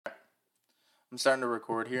I'm starting to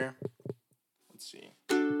record here. Let's see.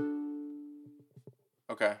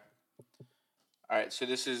 Okay. All right. So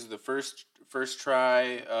this is the first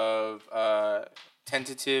try of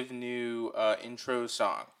tentative new intro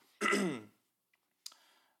song.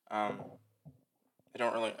 I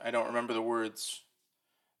don't remember the words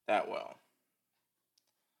that well.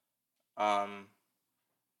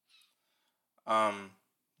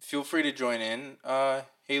 Feel free to join in,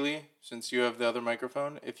 Haley, since you have the other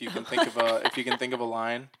microphone. If you can think of a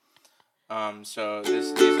line. So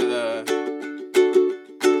these are the.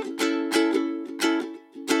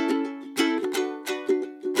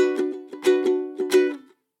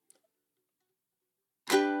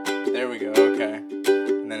 There we go. Okay,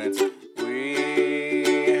 and then it's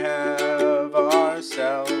we have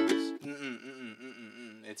ourselves.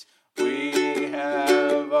 It's we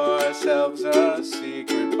have ourselves a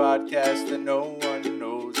secret podcast that no one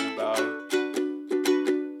knows about.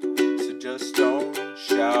 So just don't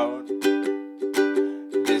shout.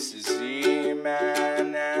 This is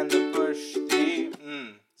Z-Man and the Push.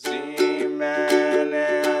 Z-Man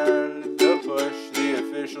and the Push, the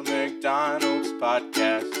official McDonald's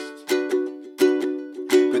podcast.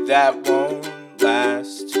 But that won't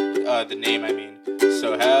last. The name, I mean.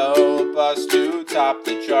 So help us to top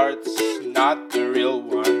the charts. Not the real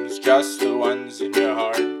ones, just the ones in your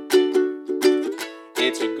heart.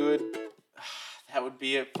 It's a good... That would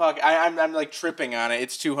be it. Fuck, I'm like tripping on it.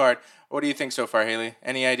 It's too hard. What do you think so far, Haley?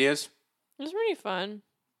 Any ideas? It was pretty fun.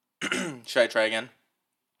 Should I try again?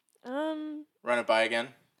 Run it by again?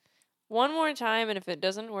 One more time, and if it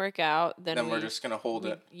doesn't work out, then we're just going to hold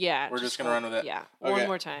it. Yeah. We're just going to run with it? Yeah, okay. One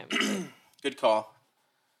more time. Good call.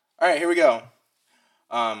 All right, here we go.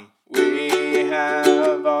 We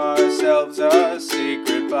have ourselves a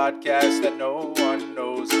secret podcast that no one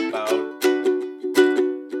knows about.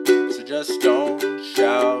 So just don't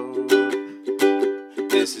shout.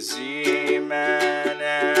 This is Z-Man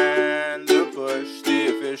and the Push, the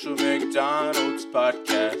official McDonald's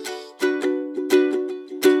podcast.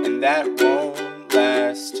 And that won't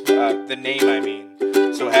last. The name, I mean.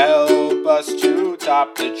 So help us to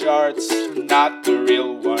top the charts. Not the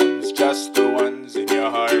real ones, just the ones in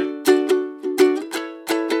your heart.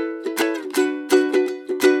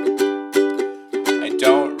 I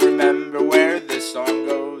don't remember where this song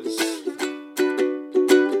goes.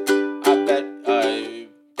 I bet da,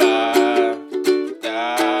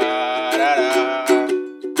 da, da.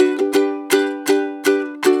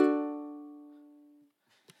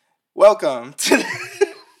 Welcome to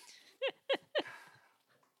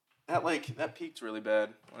that peaked really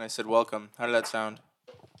bad when I said welcome. How did that sound?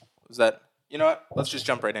 Was that... You know what? Let's just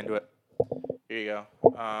jump right into it. Here you go.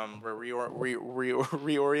 We're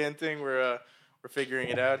reorienting. We're figuring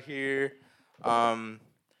it out here.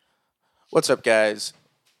 What's up, guys?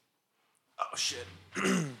 Oh shit.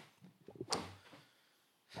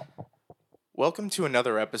 Welcome to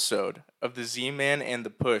another episode of the Z-Man and the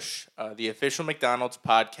Push, the official McDonald's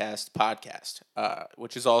podcast,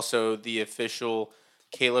 which is also the official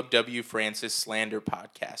Caleb W. Francis slander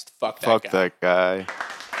podcast. Fuck that guy.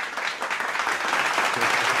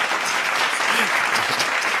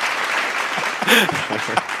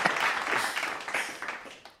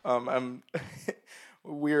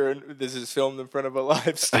 This is filmed in front of a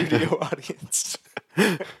live studio audience.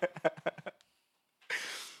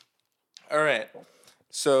 All right.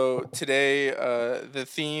 So today, the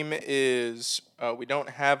theme is we don't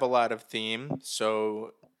have a lot of themes, a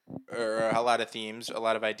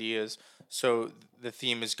lot of ideas. So the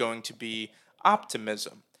theme is going to be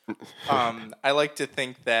optimism. I like to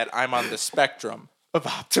think that I'm on the spectrum of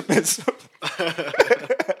optimism.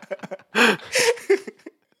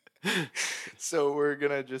 So we're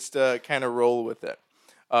gonna just kind of roll with it.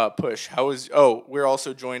 Push. We're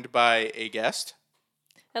also joined by a guest.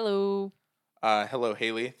 Hello. Hello,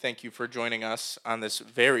 Haley. Thank you for joining us on this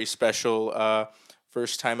very special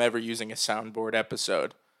first time ever using a soundboard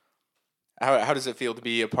episode. How does it feel to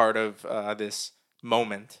be a part of this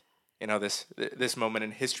moment? You know, this moment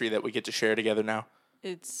in history that we get to share together now.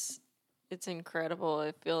 It's incredible.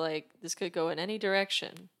 I feel like this could go in any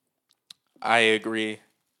direction. I agree.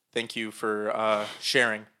 Thank you for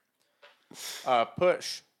sharing.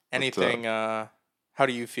 Push. Anything? How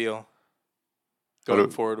do you feel going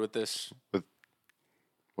forward with this?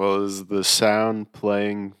 Well, is the sound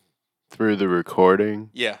playing through the recording?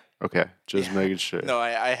 Yeah. Okay, just making sure. No,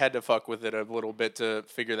 I had to fuck with it a little bit to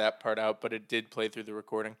figure that part out, but it did play through the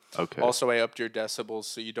recording. Okay. Also, I upped your decibels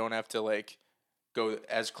so you don't have to go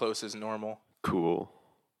as close as normal. Cool.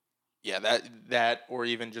 Yeah, that or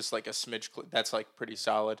even just like a smidge. That's pretty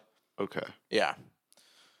solid. Okay. Yeah.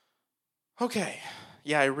 Okay.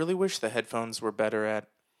 Yeah, I really wish the headphones were better at.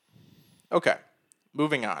 Okay,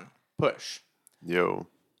 moving on. Push. Yo,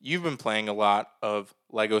 You've been playing a lot of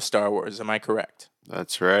Lego Star Wars, am I correct?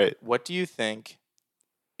 that's right. What do you think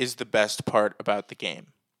is the best part about the game?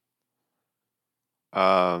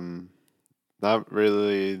 Not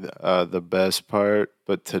really the best part,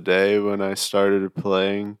 but today when I started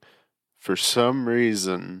playing, for some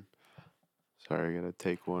reason, sorry, I gotta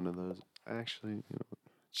take one of those. Actually,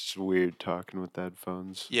 it's just weird talking with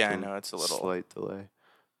headphones. Yeah, I with know, it's a little. slight delay.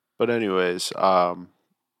 But anyways, I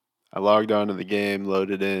logged onto the game,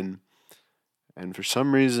 loaded in, and for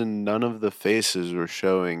some reason, none of the faces were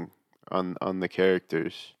showing on the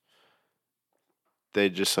characters. They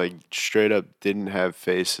just like straight up didn't have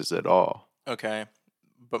faces at all. Okay,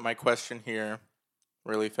 but my question here,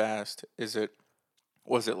 really fast,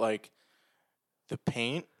 was it like the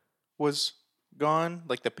paint was gone?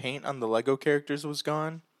 Like the paint on the Lego characters was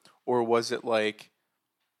gone? Or was it like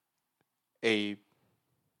a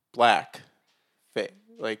black face?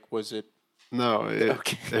 Like, was it. No,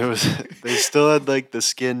 Okay. it was. They still had like the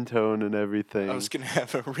skin tone and everything. I was going to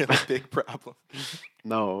have a really big problem.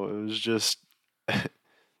 No, it was just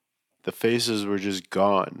the faces were just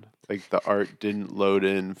gone. Like the art didn't load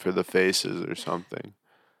in for the faces or something.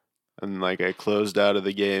 And like I closed out of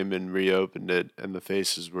the game and reopened it, and the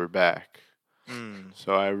faces were back. Mm.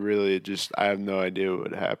 So I have no idea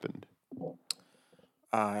what happened.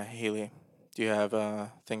 Haley, do you have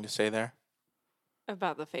a thing to say there?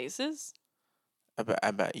 About the faces?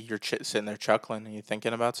 I bet you're sitting there chuckling. Are you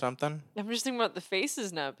thinking about something? I'm just thinking about the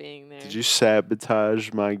faces not being there. Did you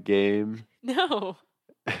sabotage my game? No.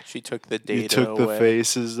 She took the data You took the away.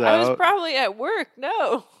 faces out. I was probably at work.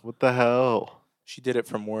 No. What the hell? She did it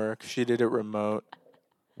from work. She did it remote.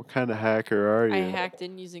 What kind of hacker are you? I hacked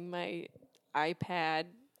in using my iPad.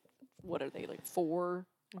 What are they, like 4?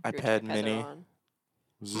 I forget iPad which iPads are mini. on.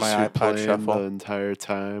 Was My this your iPod plan Shuffle. the entire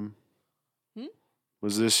time? Hmm?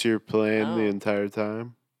 Was this your plan the No. entire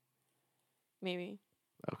time? Maybe.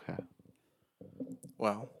 Okay.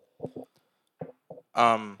 Well,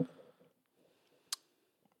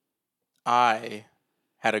 I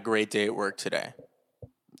had a great day at work today.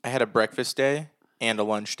 I had a breakfast day and a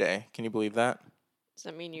lunch day. Can you believe that? Does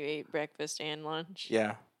that mean you ate breakfast and lunch?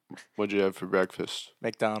 Yeah, What'd you have for breakfast?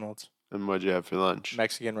 McDonald's, And what'd you have for lunch?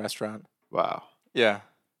 Mexican restaurant. Wow. Yeah,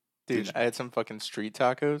 dude, Did I had some fucking street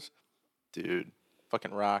tacos. Dude.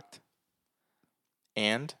 Fucking rocked.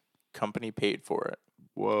 And company paid for it.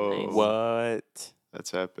 Whoa. Nice. What?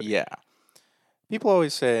 That's epic. Yeah. People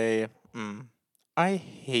always say, I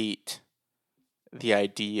hate the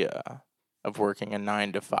idea of working a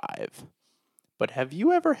 9 to 5. But have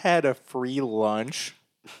you ever had a free lunch?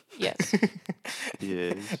 Yes.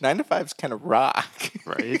 Yes. 9 to 5's kind of rock.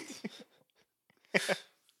 Right?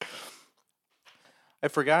 I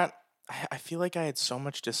forgot. I feel like I had so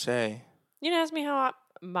much to say. You didn't ask me how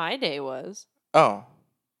my day was. Oh.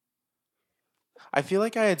 I feel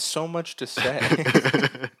like I had so much to say.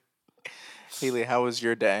 Haley, how was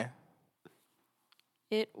your day?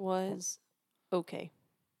 It was okay.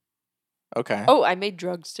 Okay. Oh, I made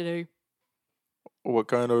drugs today. What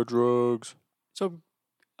kind of drugs? So,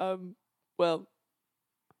 well,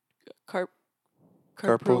 Carpal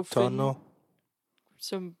carprofen, tunnel?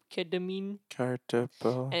 some ketamine. I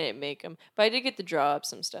Cartapal. didn't make them, but I did get the draw up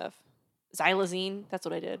some stuff. Xylazine, that's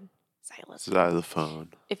what I did. Xylazine. Xylophone.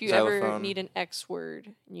 If you ever Xylophone. need an X word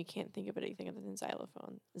and you can't think of anything other than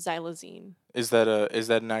xylophone, xylazine. Is that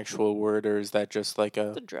an actual word, or is that just like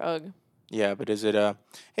It's a... a drug. Yeah, but is it a...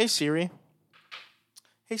 Hey Siri.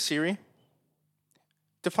 Hey Siri.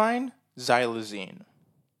 Define xylazine.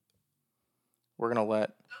 We're going to let...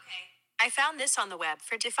 Okay. I found this on the web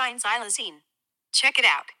for define xylazine. Check it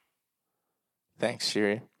out. Thanks,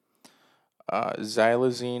 Siri.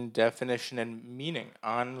 Xylazine definition and meaning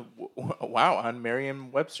on... Wow, on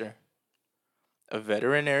Merriam-Webster. A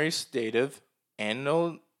veterinary sedative,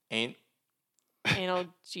 analgesic,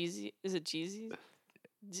 Analgesic. Is it Jeezy?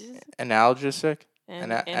 analgesic,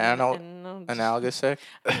 Analgesic. analgesic,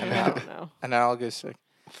 I don't know. analgesic,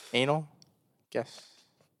 anal, guess,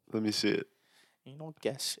 Let me see it.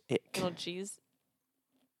 analgesic, Analgesic.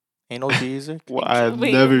 analgesic, Well, I've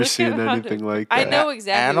Wait, never look seen at how to- anything like that. I know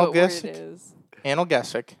exactly what word Analgesic? it is.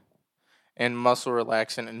 analgesic, and muscle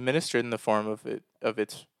relaxant administered in the form of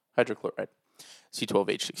its hydrochloride,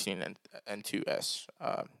 C12H16 and 2S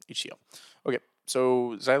HCl. Okay,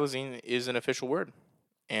 so xylazine is an official word,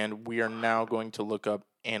 and we are now going to look up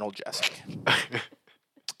analgesic.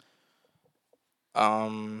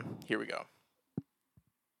 Here we go.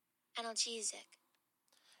 Analgesic.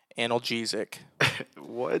 Analgesic.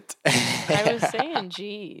 What? I was saying,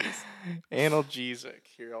 geez. Analgesic.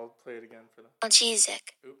 Here, I'll play it again for them. Analgesic.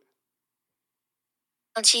 Oop.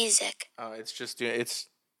 Analgesic. It's just it's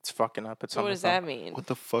fucking up. It's So on what the does thumb. that mean? What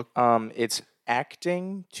the fuck? It's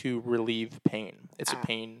acting to relieve pain. It's a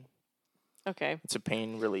pain. Okay. It's a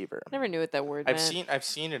pain reliever. Never knew what that word meant. I've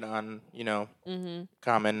seen it on Mm-hmm.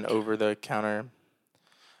 common over the counter,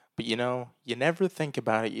 but you never think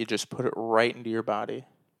about it. You just put it right into your body,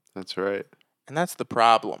 That's right. and that's the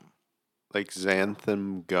problem. Like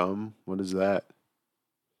xanthan gum. What is that?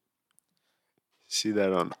 See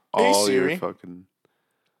that on all your Siri. fucking.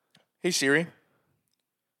 Hey Siri.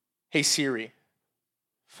 Hey Siri.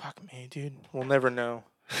 Fuck me, dude. We'll never know.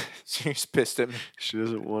 Siri's pissed at me. She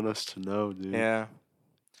doesn't want us to know, dude. Yeah.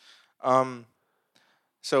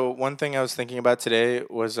 So one thing I was thinking about today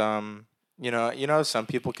was some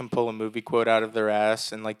people can pull a movie quote out of their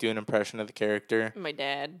ass and like do an impression of the character. My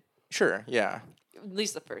dad. Sure, yeah. At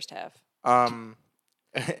least the first half.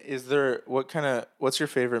 What's your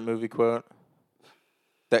favorite movie quote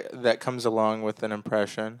that comes along with an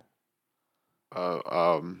impression?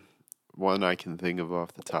 One I can think of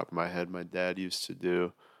off the top of my head, my dad used to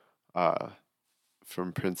do,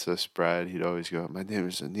 from Princess Bride. He'd always go, "My name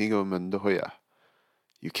is Inigo Montoya.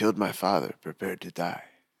 You killed my father. Prepare to die."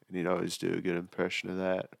 And he'd always do a good impression of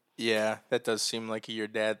that. Yeah, that does seem like a your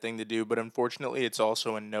dad thing to do, but unfortunately, it's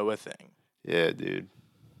also a Noah thing. Yeah, dude.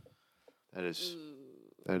 That is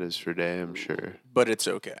for damn sure. But it's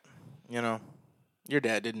okay. Your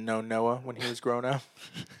dad didn't know Noah when he was growing up.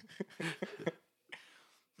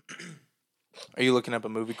 Are you looking up a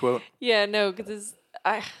movie quote? Yeah, no, because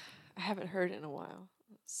I haven't heard it in a while.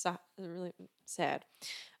 It's really sad.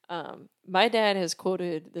 My dad has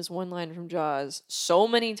quoted this one line from Jaws so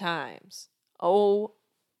many times. Oh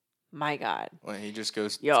my God. When he just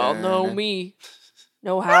goes, Y'all know me.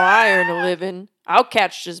 Know how I earn a living. I'll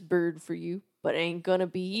catch this bird for you, but it ain't gonna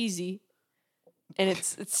be easy. And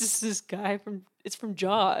it's just this guy from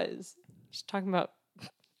Jaws. Just talking about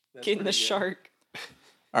getting the shark.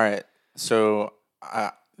 All right, so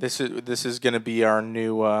this is gonna be our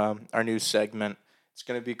new segment. It's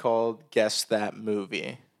gonna be called Guess That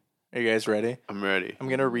Movie. Are you guys ready? I'm ready. I'm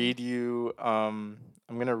gonna read you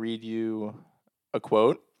a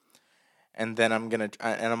quote, and then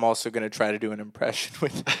I'm also gonna try to do an impression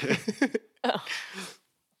with it. Oh.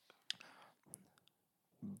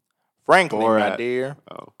 Frankly, my Borat. dear,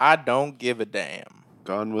 Oh. I don't give a damn.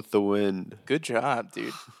 Gone with the Wind. Good job,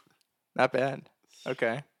 dude. Not bad.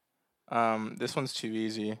 Okay. This one's too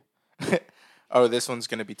easy. Oh, this one's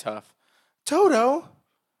gonna be tough. Toto, I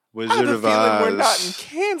Wizard have a of feeling Oz. we're not in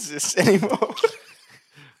Kansas anymore.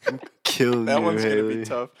 Killing That you, one's Haley. gonna be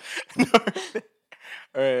tough.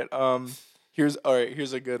 All right. Here's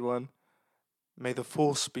a good one. May the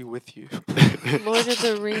force be with you. Lord of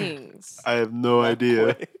the Rings. I have no Not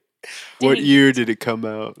idea. quite. What Dang. year did it come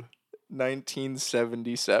out?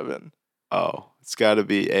 1977. Oh, it's got to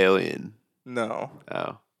be Alien. No.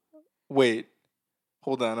 Oh. Wait.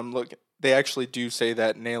 Hold on. I'm looking. They actually do say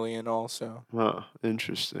that in Alien also. Huh.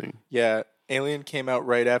 Interesting. Yeah. Alien came out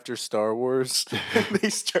right after Star Wars.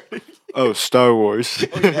 They started. Oh, Star Wars.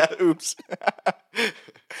 Oh, yeah. Oops.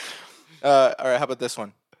 All right. How about this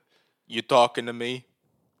one? You talking to me?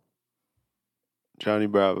 Johnny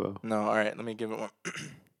Bravo. No. All right. Let me give it one.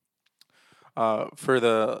 For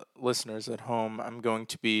the listeners at home, I'm going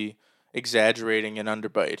to be exaggerating an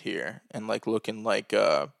underbite here and like looking like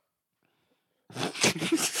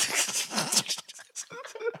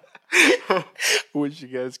wish you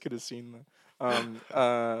guys could have seen that.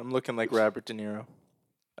 I'm looking like Robert De Niro.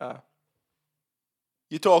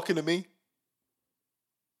 You talking to me?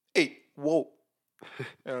 Hey, whoa. You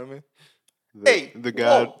know what I mean? Hey,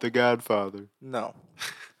 whoa. The Godfather. No.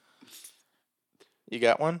 You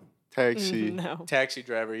got one? Taxi. No. Taxi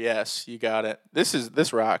driver, yes, you got it.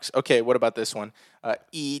 This rocks. Okay, what about this one?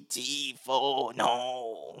 E.T. for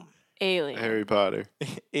no. Alien. Harry Potter.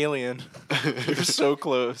 Alien. You're so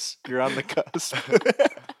close. You're on the cusp.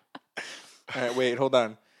 All right, wait, hold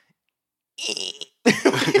on. E.T.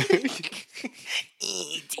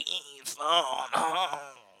 phone home.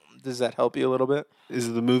 Does that help you a little bit?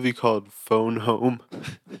 Is the movie called Phone Home?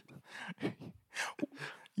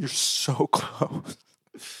 You're so close.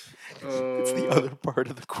 It's the other part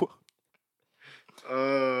of the quote.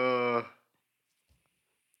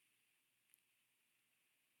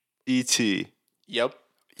 E.T. Yep.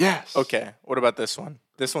 Yes. Okay, what about this one?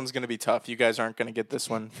 This one's going to be tough. You guys aren't going to get this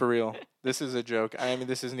one for real. This is a joke. I mean,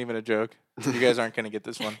 this isn't even a joke. You guys aren't going to get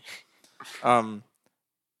this one.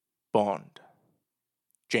 Bond.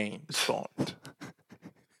 James Bond.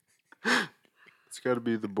 It's got to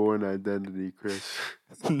be the Bourne Identity, Chris.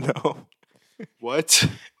 No. What?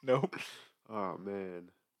 Nope. Oh man.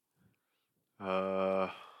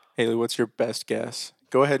 Haley, what's your best guess?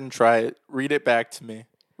 Go ahead and try it. Read it back to me.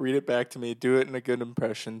 Read it back to me. Do it in a good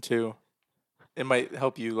impression too. It might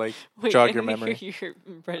help you Wait, jog I your wanna memory. hear your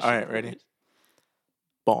impression. All right, ready? first.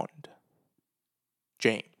 Bond.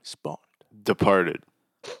 James Bond. Departed.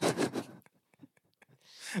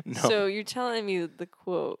 No. So you're telling me that the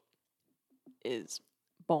quote is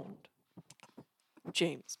Bond.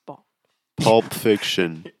 James Bond. Pulp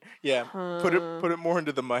Fiction. Yeah. Put it more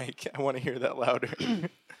into the mic. I want to hear that louder.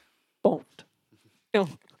 Bond. No,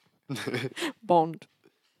 Bond.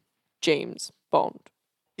 James Bond.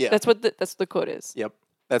 Yeah. That's what the quote is. Yep.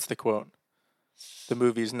 That's the quote. The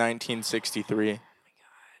movie's 1963.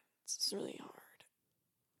 This is really hard.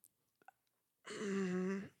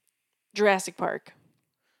 Jurassic Park.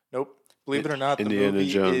 Nope. Believe it or not, the Indiana movie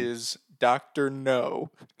Jones. is Dr.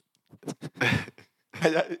 No.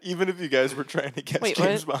 Even if you guys were trying to guess Wait,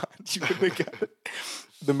 James Bond, you wouldn't have got it.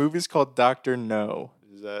 The movie's called Dr. No.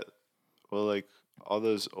 Is that like all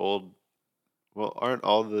those old? Well, aren't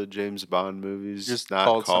all the James Bond movies Just not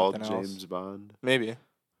called called something else. James Bond? Maybe.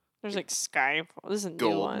 There's like Skyfall. This is a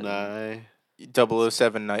new one. Goldeneye.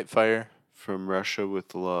 007 Nightfire. From Russia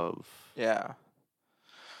with Love. Yeah.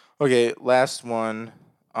 Okay, last one.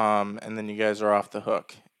 And then you guys are off the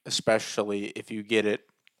hook, especially if you get it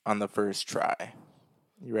on the first try.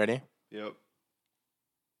 You ready? Yep.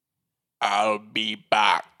 I'll be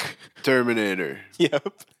back. Terminator.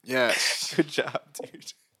 Yep. Yes. Good job,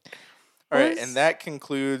 dude. All right, Was- and that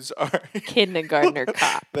concludes our Kindergartner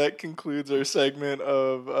Cop. That concludes our segment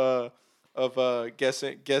of guess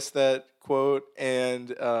that quote and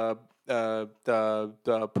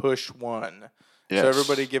the push one. Yes. So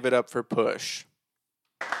everybody give it up for push.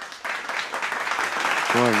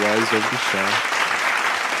 Come on, guys, don't be shy.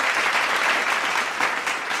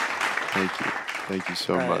 Thank you. Thank you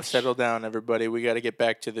so All right, much. settle down, everybody. We got to get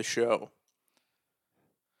back to the show.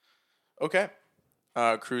 Okay,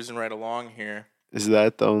 cruising right along here. Is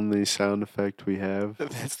that the only sound effect we have?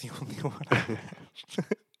 That's the only one. I have.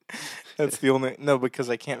 That's the only because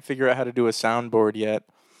I can't figure out how to do a soundboard yet,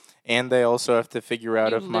 and they also have to figure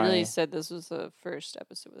out You if literally my said this was the first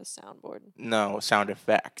episode with a soundboard. sound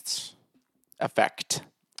effects effect.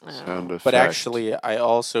 Sound effect. But actually, I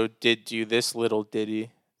also did do this little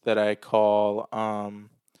ditty that I call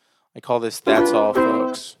this "That's All,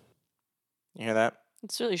 Folks." You hear that?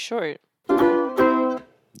 It's really short.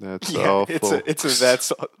 That's all.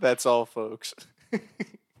 it's a that's all, folks.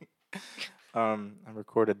 I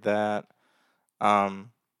recorded that.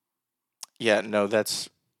 Yeah, no, that's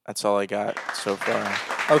all I got so far.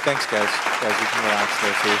 Oh, thanks, guys. Guys, you can relax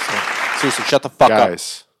there. Seriously, shut the fuck up.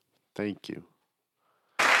 Guys, thank you.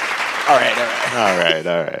 All right.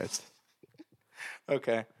 All right.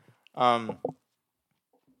 Okay.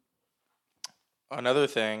 Another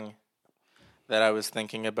thing that I was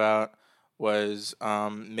thinking about was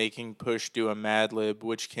making Push do a Mad Lib,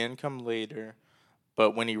 which can come later.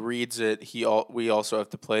 But when he reads it, we also have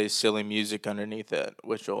to play silly music underneath it,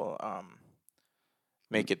 which will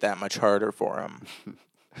make it that much harder for him.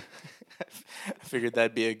 I figured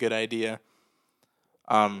that'd be a good idea.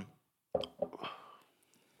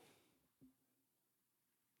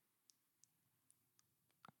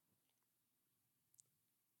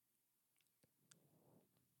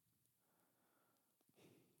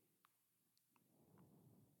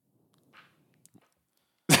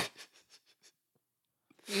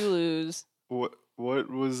 You lose. What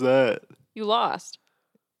was that? You lost.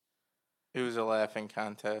 It was a laughing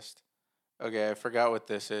contest. Okay, I forgot what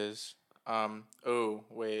this is. Oh,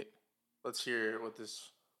 wait. Let's hear what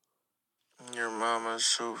this... Your mama's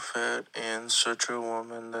so fat and such a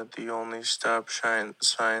woman that the only stop sign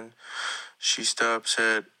she stops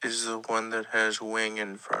at is the one that has wing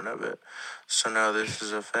in front of it. So now this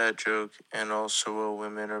is a fat joke and also a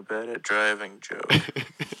women are bad at driving joke.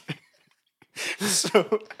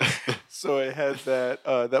 So I had that.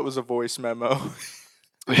 That was a voice memo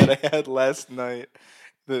that I had last night.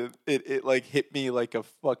 It like hit me like a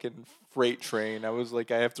fucking freight train. I was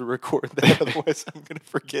like, I have to record that, otherwise I'm gonna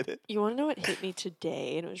forget it. You want to know what hit me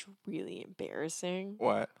today, and it was really embarrassing?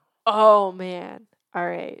 What? Oh man! All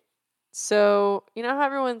right. So you know how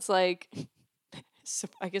everyone's like, so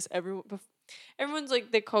I guess everyone's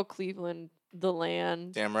like they call Cleveland the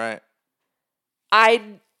land. Damn right.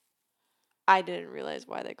 I didn't realize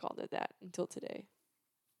why they called it that until today.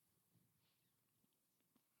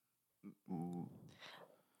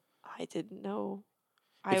 I didn't know.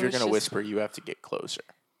 If you're gonna whisper, you have to get closer.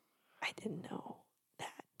 I didn't know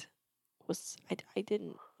that I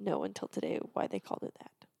didn't know until today why they called it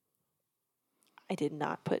that. I did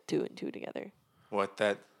not put 2 and 2 together. What,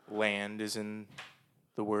 that land is in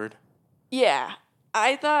the word? Yeah.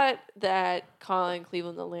 I thought that calling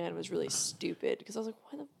Cleveland the land was really stupid because I was like,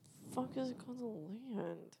 why the fuck is it called the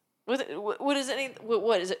land? What is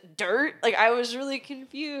it, dirt? Like, I was really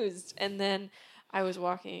confused. And then I was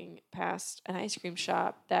walking past an ice cream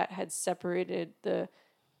shop that had separated the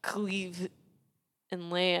Cleve and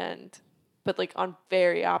land, but like on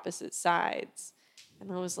very opposite sides.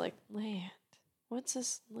 And I was like, land? What's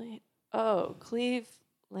this land? Oh,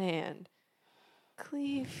 Cleveland.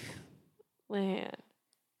 Cleveland.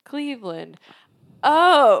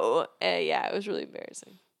 Oh, yeah, it was really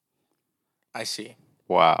embarrassing. I see.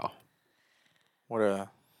 Wow. How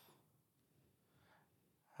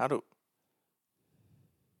do...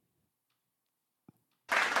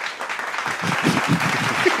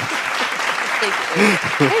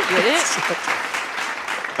 I get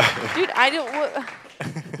it. Dude, I don't...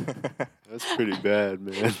 That's pretty bad,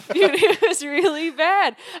 man. Dude, it was really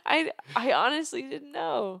bad. I honestly didn't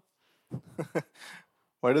know.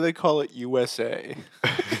 Why do they call it USA?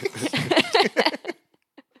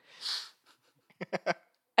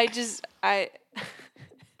 I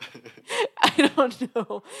don't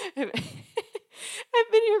know. I've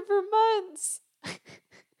been here for months.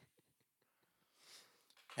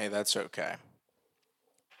 Hey, that's okay.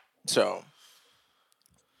 So,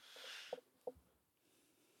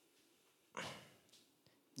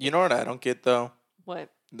 you know what I don't get though? What?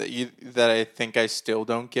 That I think I still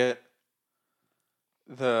don't get?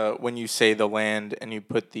 When you say the land and you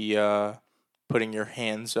put the putting your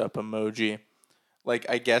hands up emoji. Like,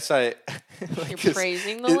 I guess I like, You're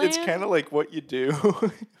praising the land? It's kind of like what you do.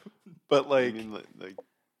 But like, You mean like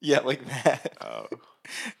yeah, like that. oh.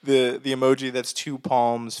 The emoji that's 2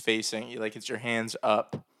 palms facing you, like it's your hands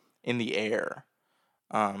up in the air.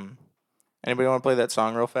 Anybody want to play that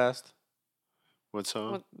song real fast? What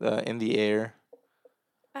song? In the air.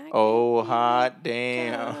 I can Oh, feel hot it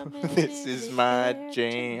damn! coming This in is the my air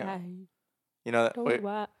jam. tonight. You know that? Oh, Wait.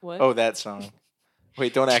 what? Oh, that song.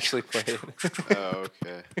 Wait, don't actually play it. Oh,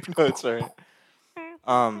 okay. No, it's alright.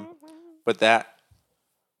 But that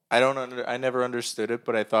I never understood it,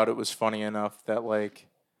 but I thought it was funny enough that like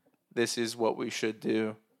this is what we should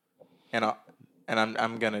do, and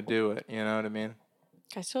I'm gonna do it. You know what I mean?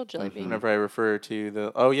 I still jelly bean. Whenever I refer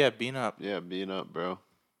to bean up. Yeah, being up, bro.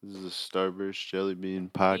 This is a Starburst Jelly Bean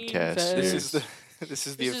podcast. Fest. This dude. is the this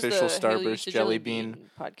is the This is official the Haley Starburst to Jelly Bean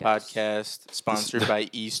podcast sponsored by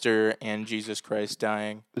Easter and Jesus Christ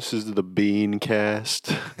dying. This is the Bean Cast.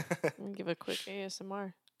 Let me give a quick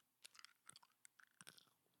ASMR.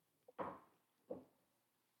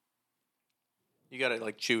 You gotta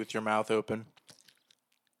like chew with your mouth open.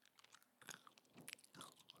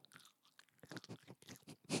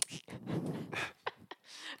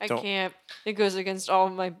 I Don't- can't. It goes against all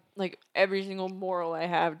of my, like, every single moral I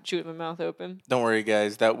have to chew with my mouth open. Don't worry,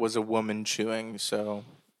 guys. That was a woman chewing, so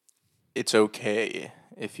it's okay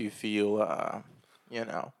if you feel,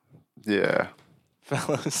 Yeah.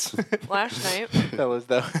 fellas. Last night, fellas,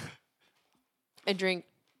 that. I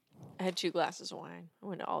had 2 glasses of wine. I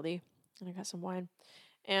went to Aldi and I got some wine.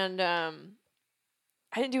 And I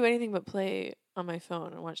didn't do anything but play on my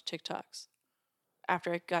phone and watch TikToks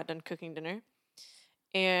after I got done cooking dinner.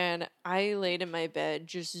 And I laid in my bed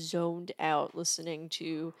just zoned out listening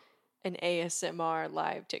to an ASMR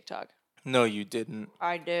live TikTok. No, you didn't.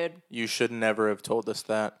 I did. You should never have told us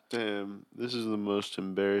that. Damn, this is the most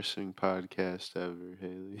embarrassing podcast ever,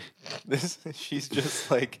 Haley. She's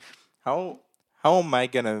just like, how am I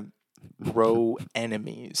gonna grow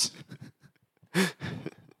enemies?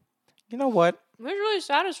 You know what? It was really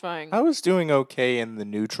satisfying. I was doing okay in the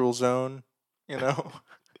neutral zone,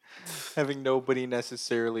 having nobody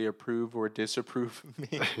necessarily approve or disapprove of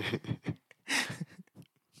me.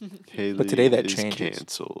 Haley But today that is changes.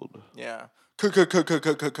 canceled. Yeah. Cancel. We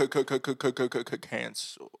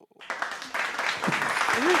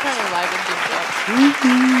were trying to liven things up.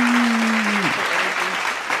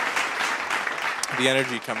 The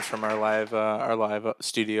energy comes from our live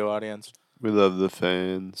studio audience. We love the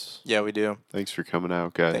fans. Yeah, we do. Thanks for coming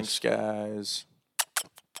out, guys. Thanks, guys.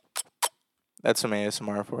 That's some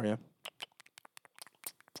ASMR for you.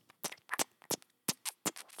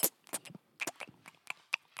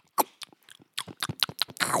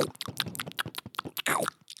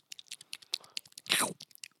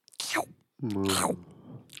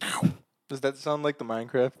 Does that sound like the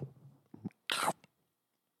Minecraft? A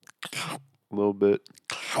little bit.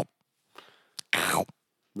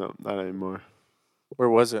 No, not anymore. Where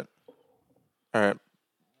was it? All right.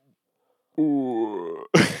 Ooh.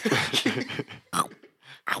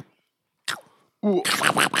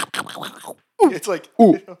 It's like,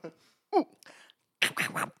 wait,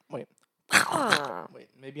 wait,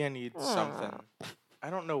 maybe I need something. I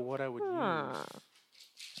don't know what I would use.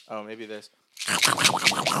 Oh, maybe this.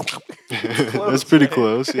 That's pretty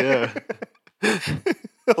close, yeah. You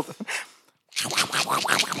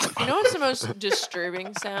know what's the most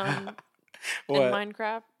disturbing sound in What?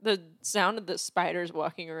 Minecraft? The sound of the spiders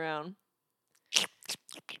walking around.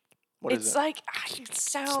 What is It's it? like it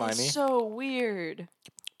sounds Slimy? so weird.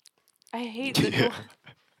 I hate the noise.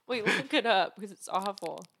 Wait, look it up because it's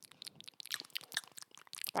awful.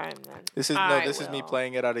 Fine then. This is me will.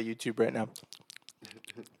 playing it out of YouTube right now.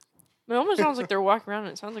 It almost sounds like they're walking around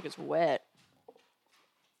and it sounds like it's wet.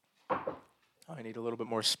 Oh, I need a little bit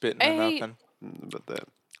more spit in I my mouth hate- then. About that.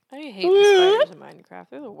 I hate the spiders in Minecraft.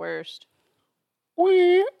 They're the worst.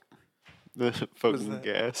 The fucking that?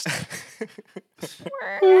 gas.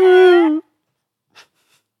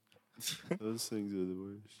 Those things are the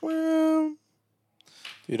worst. Well,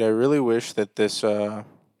 dude, I really wish that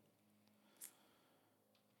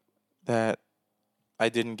that I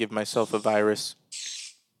didn't give myself a virus.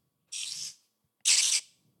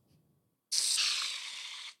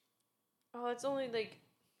 Oh, it's only like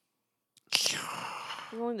it's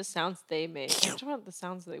only the sounds they make. I'm talking about the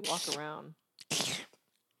sounds they walk around.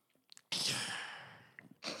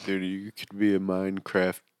 Dude, you could be a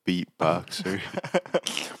Minecraft beatboxer.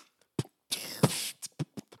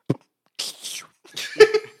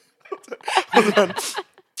 Hold on.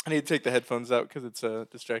 I need to take the headphones out because it's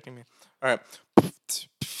distracting me. All right.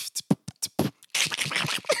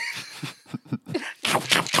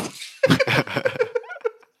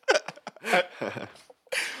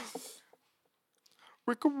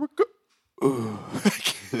 Ooh.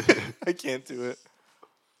 I can't do it.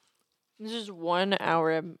 This is 1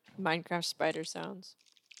 hour of Minecraft spider sounds.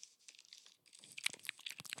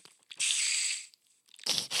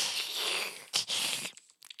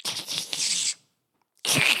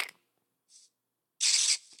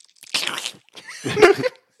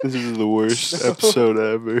 This is the worst episode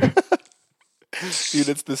ever. Dude,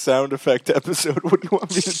 it's the sound effect episode. What do you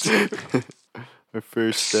want me to do? Our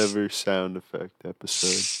first ever sound effect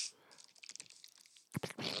episode.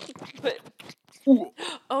 But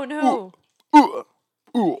oh no! Ooh,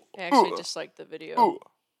 ooh, I actually disliked the video. ooh,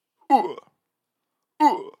 ooh,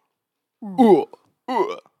 ooh, ooh,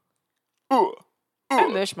 ooh, ooh, I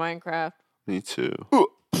miss Minecraft. Me too. ooh,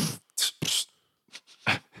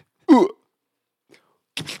 ooh.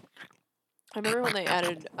 I remember when they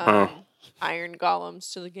added iron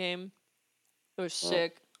golems to the game. It was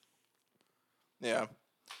sick. Yeah.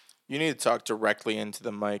 You need to talk directly into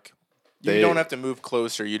the mic. You They- don't have to move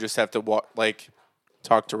closer. You just have to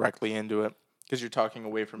talk directly into it because you're talking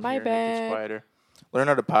away from My here and it gets bad. quieter. Learn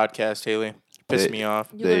how to podcast, Haley. You pissed me off.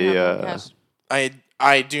 You learn They, how to podcast.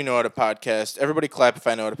 I do know how to podcast. Everybody clap if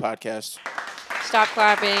I know how to podcast. Stop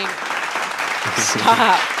clapping.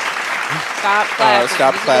 Stop. Stop clapping.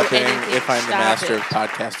 Stop You can do clapping anything. if I'm the Stop master it. of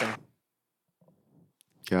podcasting.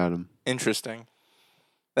 Got him. Interesting.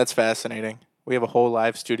 That's fascinating. We have a whole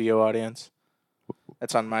live studio audience.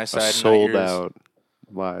 That's on my A side. sold not yours. out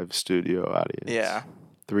live studio audience. Yeah.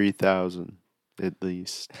 3,000 at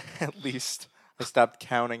least. At least I stopped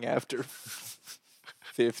counting after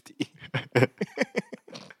 50.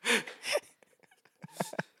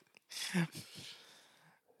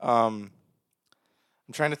 I'm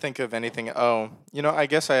trying to think of anything. Oh, I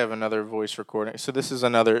guess I have another voice recording. So this is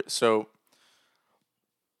another. So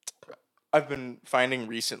I've been finding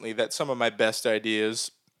recently that some of my best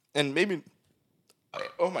ideas, and maybe,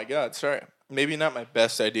 oh my God, sorry, maybe not my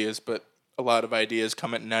best ideas, but a lot of ideas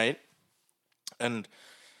come at night, and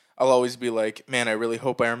I'll always be like, man, I really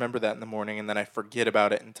hope I remember that in the morning, and then I forget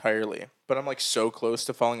about it entirely. But I'm like so close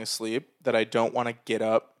to falling asleep that I don't want to get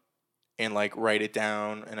up and like write it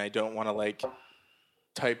down, and I don't want to like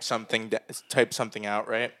type something out,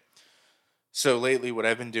 right? So lately, what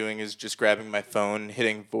I've been doing is just grabbing my phone,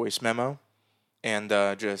 hitting voice memo, and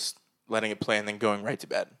just letting it play, and then going right to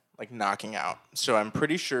bed, like knocking out. So I'm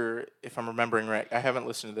pretty sure, if I'm remembering right, I haven't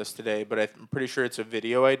listened to this today, but I'm pretty sure it's a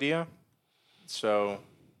video idea. So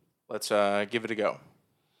let's give it a go.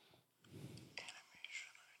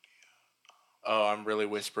 Oh, I'm really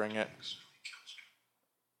whispering it.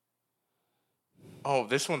 Oh,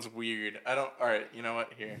 this one's weird. Alright, you know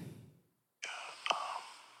what? Here.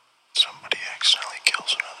 Somebody accidentally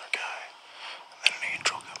kills another guy, and then an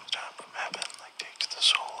angel comes down from heaven, like takes the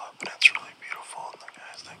soul up, and it's really beautiful, and the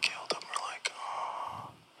guys that killed him are like,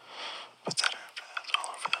 oh. But then after that's all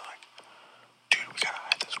over, they're like, dude, we gotta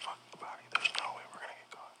hide this fucking body. There's no way we're gonna get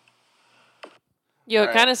caught. Yo, it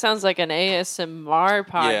Alright. kind of sounds like an ASMR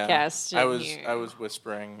podcast. I in was here. I was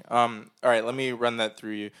whispering. All right, let me run that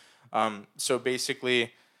through you. So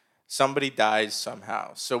basically, somebody dies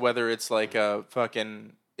somehow. So whether it's like a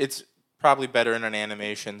fucking, it's probably better in an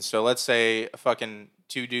animation. So let's say a fucking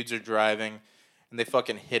two dudes are driving, and they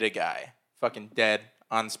fucking hit a guy, fucking dead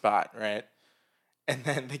on spot, right? And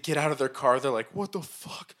then they get out of their car. They're like, "What the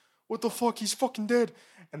fuck? What the fuck? He's fucking dead."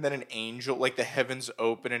 And then an angel, like the heavens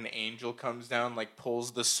open, an angel comes down, like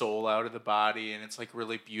pulls the soul out of the body, and it's like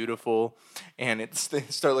really beautiful. And it's they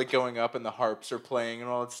start like going up, and the harps are playing and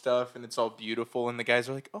all that stuff, and it's all beautiful. And the guys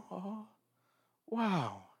are like, "Oh,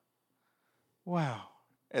 wow, wow."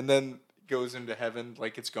 And then it goes into heaven,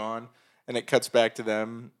 like it's gone, and it cuts back to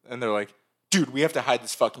them, and they're like, "Dude, we have to hide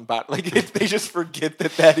this fucking bot." Like they just forget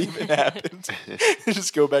that even happened. They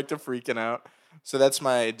just go back to freaking out. So that's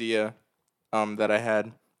my idea, that I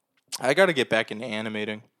had. I got to get back into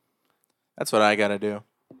animating. That's what I got to do.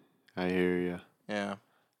 I hear you. Yeah.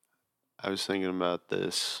 I was thinking about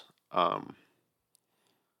this, kind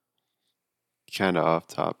of off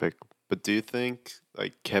topic, but do you think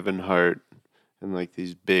like Kevin Hart and like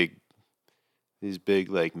these big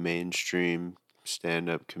like mainstream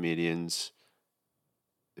stand-up comedians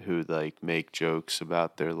who like make jokes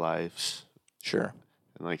about their lives Sure.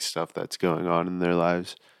 and like stuff that's going on in their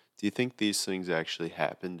lives, do you think these things actually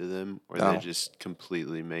happen to them, or No. they just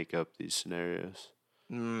completely make up these scenarios?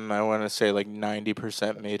 I want to say like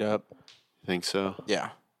 90% made up. Think so? Yeah.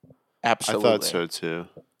 I Absolutely. thought so too.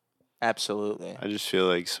 Absolutely. I just feel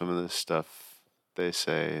like some of the stuff they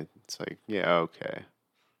say, it's like, yeah, okay.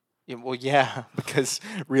 Yeah, well, yeah, because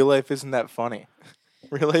real life isn't that funny.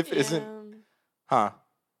 Real life isn't, huh?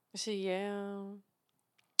 So yeah.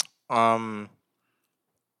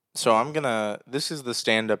 So this is the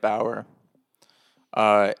stand-up hour,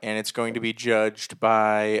 and it's going to be judged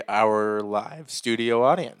by our live studio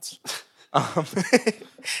audience. Um,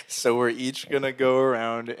 so we're each going to go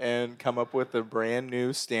around and come up with a brand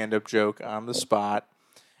new stand-up joke on the spot,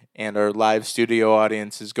 and our live studio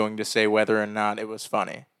audience is going to say whether or not it was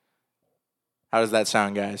funny. How does that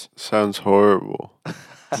sound, guys? Sounds horrible.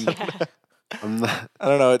 Yeah. I'm not, I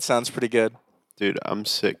don't know. It sounds pretty good. dude, I'm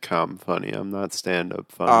sitcom funny. I'm not stand up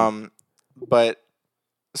funny. But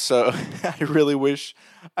so I really wish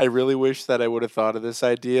that I would have thought of this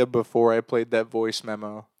idea before I played that voice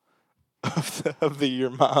memo of the your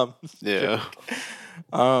mom. Yeah.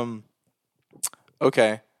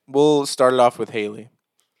 Okay, we'll start it off with Haley.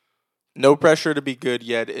 No pressure to be good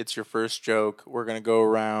yet. It's your first joke. We're gonna go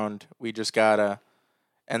around. We just gotta,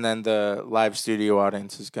 and then the live studio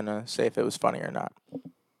audience is gonna say if it was funny or not.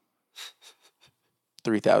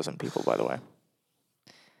 3,000 people, by the way.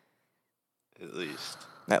 At least.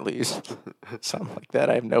 At least. Something like that.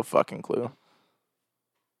 I have no fucking clue.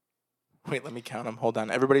 Wait, let me count them. Hold on.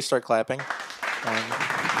 Everybody start clapping. 1,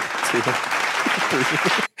 2, 3.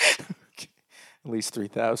 Okay. At least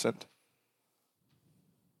 3,000.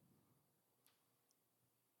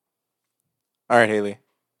 All right, Haley.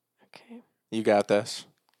 Okay. You got this.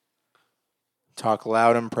 Talk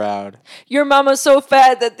loud and proud. Your mama's so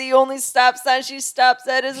fat that the only stop sign she stops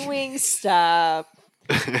at is Wingstop.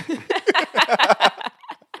 Thank you.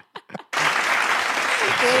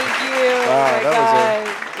 Wow, Oh my that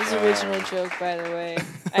god. This is an original joke, by the way.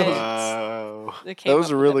 Wow. That was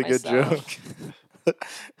a really good joke. joke.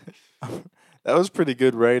 That was pretty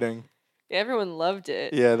good writing. Everyone loved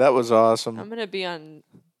it. Yeah, that was awesome. I'm gonna be on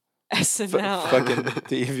Fucking SNL.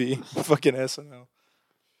 TV. Fucking SNL.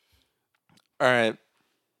 All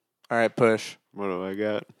right, Push. What do I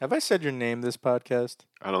got? Have I said your name this podcast?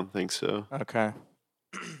 I don't think so. Okay.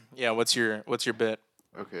 Yeah, what's your bit?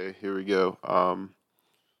 Okay, here we go.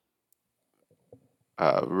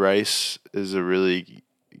 Rice is a really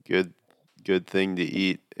good thing to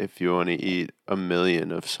eat if you want to eat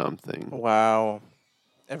 1,000,000 of something. Wow.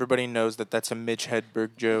 Everybody knows that that's a Mitch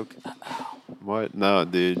Hedberg joke. What? No,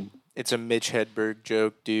 dude. It's a Mitch Hedberg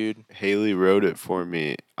joke, dude. Haley wrote it for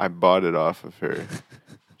me. I bought it off of her.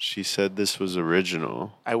 She said this was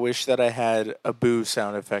original. I wish that I had a boo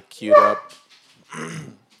sound effect queued up.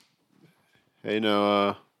 Hey,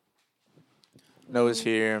 Noah. Noah's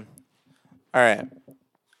here. All right.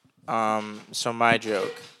 So my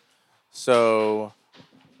joke. So,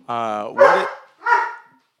 what it...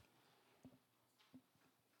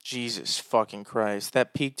 Jesus fucking Christ.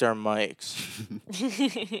 That peaked our mics.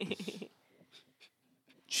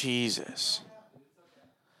 Jesus.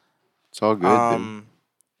 It's all good, dude.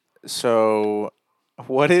 So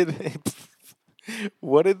what did the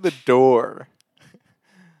door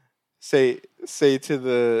say to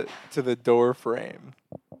the door frame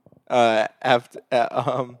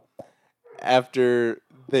after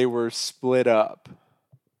they were split up.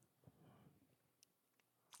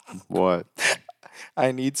 What?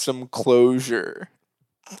 I need some closure.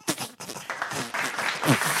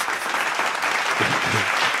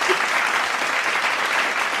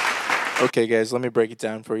 Okay, guys, let me break it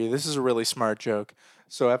down for you. This is a really smart joke.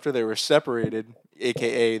 So after they were separated,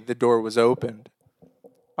 aka the door was opened,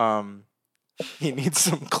 he needs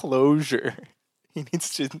some closure. He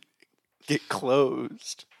needs to get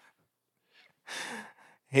closed.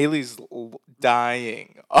 Haley's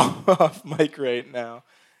dying off mic right now.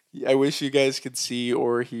 I wish you guys could see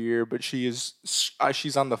or hear, but she's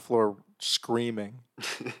on the floor screaming.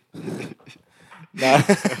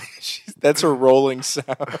 That's a rolling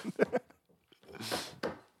sound.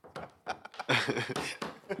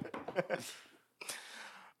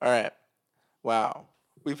 All right. Wow.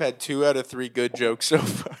 We've had 2 out of 3 good jokes so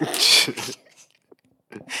far.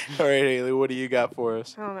 All right, Haley, what do you got for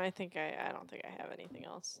us? I don't know. I don't think I have anything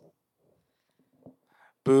else.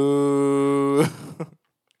 Boo.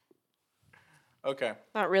 Okay.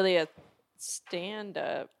 Not really a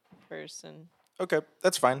stand-up person. Okay,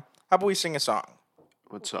 that's fine. How about we sing a song?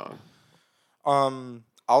 What song?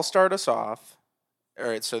 I'll start us off. All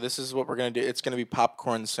right, so this is what we're going to do. It's going to be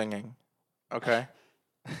popcorn singing. Okay?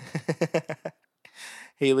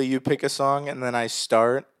 Haley, you pick a song and then I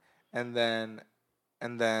start and then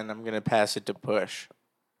I'm going to pass it to Push.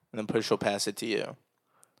 And then Push will pass it to you.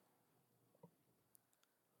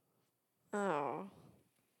 Oh.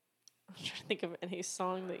 I'm trying to think of any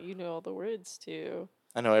song that you know all the words to.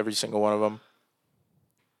 I know every single one of them.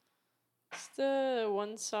 It's the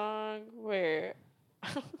one song where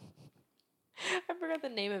I forgot the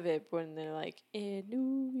name of it when they're like in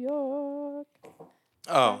New York.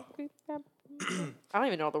 Oh. I don't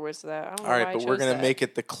even know all the words to that. I don't know All right, why I but we're chose going to that. make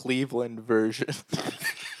it the Cleveland version.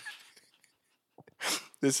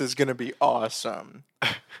 This is going to be awesome.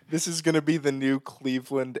 This is going to be the new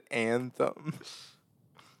Cleveland anthem.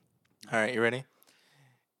 All right, you ready?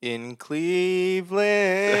 In Cleveland,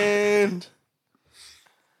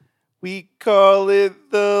 we call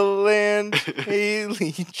it the land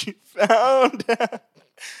Haley found out.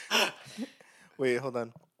 Wait, hold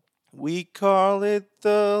on. We call it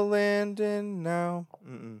the land and now.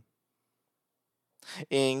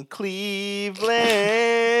 In Cleveland,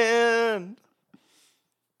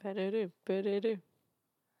 Ba-da-do.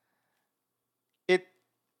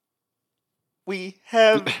 we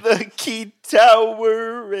have the key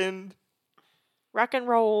tower and Rock and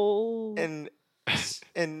roll. and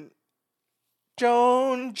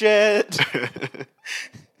Joan Jett.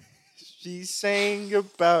 She sang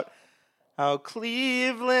about how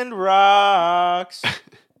Cleveland rocks.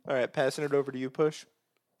 All right, passing it over to you, Push.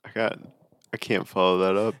 I can't follow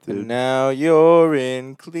that up, And dude. now you're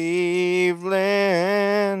in Cleveland.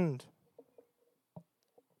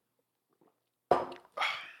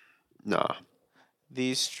 Nah.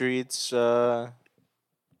 These streets, not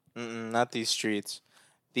these streets.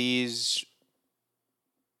 These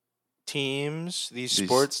teams, these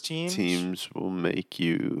sports teams. Teams will make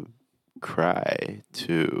you cry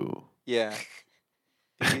too. Yeah.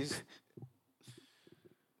 These.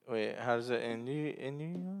 Wait, how does it in New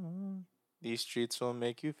York? These streets will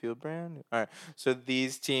make you feel brand new. All right. So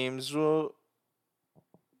these teams will.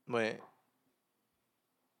 Wait,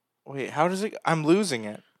 how does it? I'm losing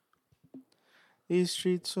it. These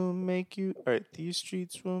streets will make you. All right. These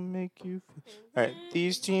streets will make you. All right.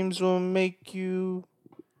 These teams will make you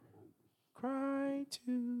cry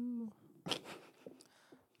too.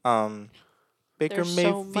 Baker There's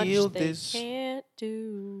so much Mayfield they is can't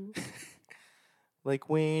do. like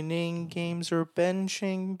winning games or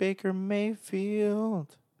benching Baker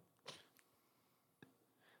Mayfield.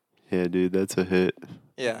 Yeah, dude, that's a hit.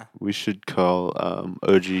 Yeah. We should call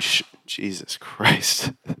OG. Jesus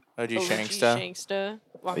Christ. OG Shanksta. Shanksta.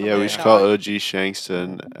 Yeah, we should call OG Shanksta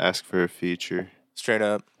and ask for a feature. Straight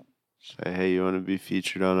up. Say, hey, you want to be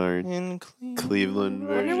featured on our In Cleveland I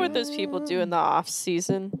wonder version? what those people do in the off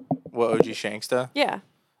season. What, OG Shanksta? Yeah.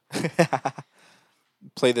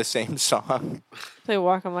 Play the same song. Play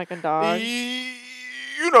Walk 'em Like a Dog.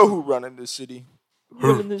 You know who running the city.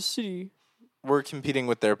 Run in the city. We're competing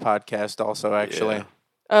with their podcast also, actually. Yeah.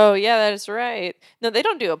 Oh, yeah, that is right. No, they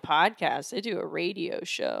don't do a podcast. They do a radio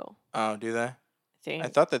show. Oh, do they? I think. I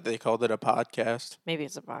thought that they called it a podcast. Maybe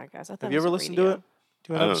it's a podcast. I thought Have it you was ever a listened radio. to it?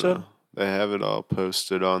 Do I an don't episode? know. They have it all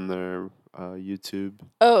posted on their YouTube.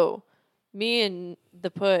 Oh, me and the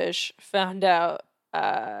Push found out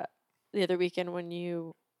the other weekend when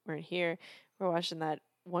you weren't here. We're watching that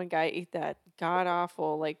one guy eat that god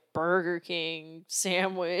awful like Burger King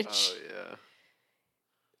sandwich. yeah.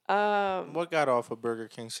 What got off a Burger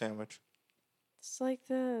King sandwich? It's like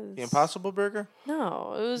this. The Impossible Burger?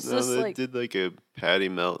 No, it was No, just they like did like a patty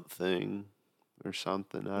melt thing or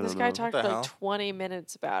something. I this don't guy know. talked the for hell? like 20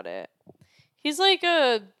 minutes about it. He's like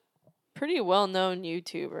a pretty well-known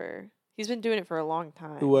YouTuber. He's been doing it for a long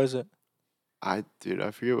time. Who was it? Dude, I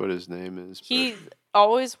forget what his name is. But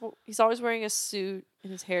He's always wearing a suit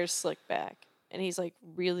and his hair's slicked back, and he's like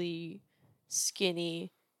really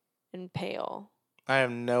skinny and pale. I have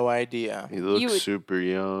no idea. he looks would- super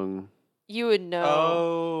young. You would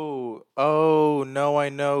know. Oh, no, I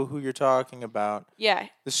know who you're talking about. Yeah,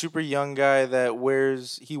 The super young guy that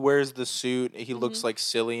wears the suit. He looks like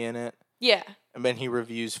silly in it. yeah, And then he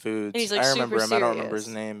reviews foods. he's, like, I remember super him. I don't remember his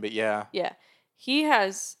serious. name, but yeah. yeah. He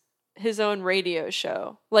has his own radio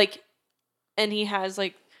show, like, and he has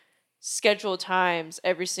like scheduled times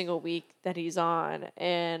every single week that he's on.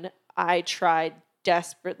 And I tried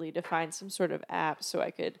desperately to find some sort of app so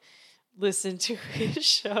I could listen to his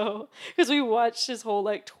show because we watched his whole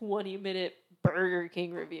like 20-minute Burger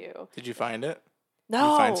King review. Did you find it? No,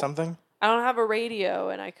 Did you find something? I don't have a radio,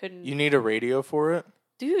 and I couldn't. You need a radio for it?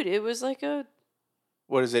 Dude, it was like a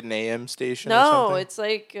What is it, an AM station or no. something? It's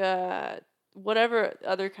like whatever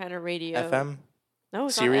other kind of radio. FM? No,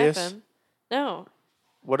 it's Sirius? not FM. No,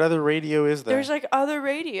 What other radio is there? there's like other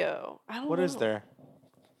radio. I don't know. What is there?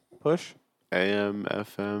 Push? AM,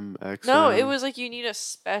 FM, XM. No, it was like you need a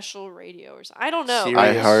special radio or something. I don't know.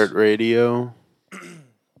 Sirius? iHeartRadio.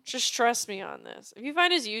 Just trust me on this. If you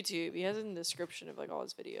find his YouTube, he has it in the description of like all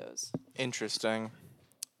his videos. Interesting.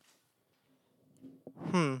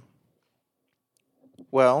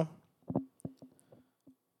 Well,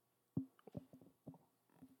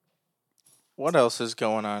 what else is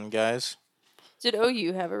going on, guys? Did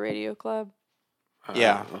OU have a radio club?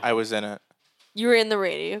 Yeah, I was in it. You were in the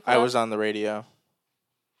radio club? I was on the radio.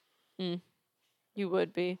 You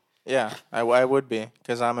would be. Yeah, I would be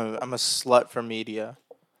because I'm a slut for media.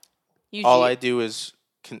 UG. All I do is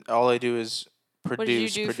produce, What did you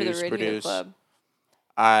do for the radio produce. club?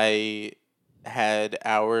 I had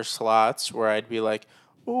hour slots where I'd be like,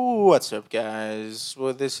 "Ooh, what's up, guys?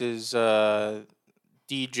 Well, this is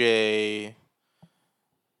DJ.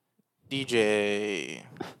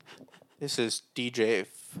 This is DJ.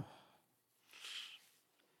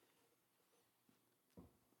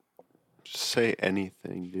 Just say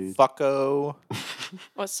anything, dude. Fucko.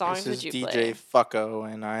 What songs This is did you DJ play? Fucko,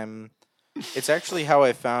 and It's actually how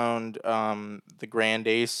I found the Grand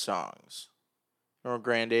Ace songs. Remember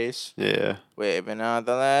Grand Ace? Yeah, Waving out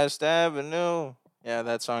the last avenue. Yeah,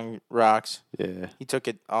 that song rocks. yeah. He took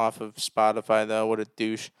it off of Spotify though. What a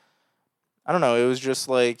douche. I don't know. It was just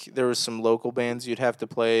like there was some local bands you'd have to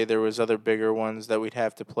play. There was other bigger ones that we'd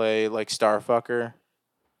have to play, like Starfucker.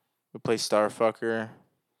 We'd play Starfucker.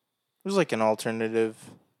 It was like an alternative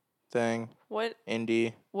thing. What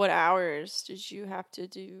Indie. hours did you have to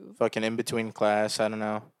do? Fucking in between class. I don't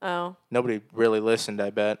know. Oh, Nobody really listened, I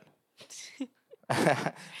bet.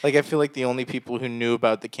 Like, I feel like the only people who knew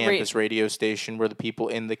about the campus radio station were the people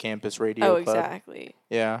in the campus radio club. exactly.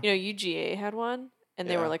 Yeah. You know, UGA had one, and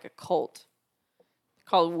they Yeah. were like a cult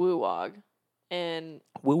called Woo-Wog. And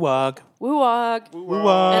Woo-wog. Woo-Wog.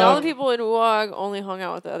 Woo-wog. And all the people in Woo-Wog only hung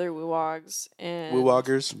out with the other Woo-Wogs. And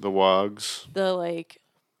Woo-woggers. The Wogs. the, like,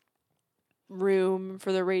 room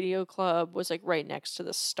for the radio club was, like, right next to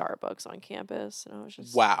the Starbucks on campus. And I was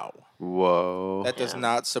just... Wow. Whoa. That does Yeah.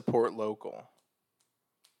 not support local.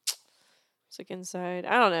 It's, like, inside.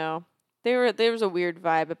 I don't know. There was a weird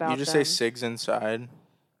vibe about You just them. say SIGs inside.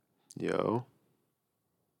 Yo.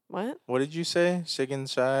 What? What did you say? SIG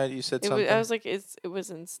inside? You said something? I was like, it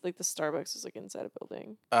was in, like, the Starbucks was, like, inside a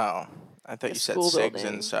building. Oh. I thought a you said school SIGs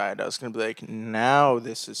building. inside. I was going to be like, now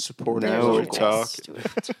this is supporting Now we're local. talking.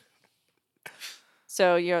 Next to it.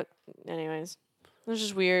 So, yeah, anyways. It was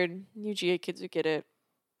just weird. UGA kids would get it,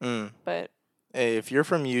 Mm. but... Hey, if you're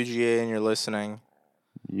from UGA and you're listening,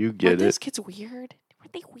 You Weren't get those it. kids weird?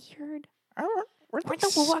 Weren't they weird? weren't Weren't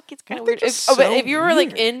the Woo-Wog kids kind of weren't they weird? just But so if you were, like,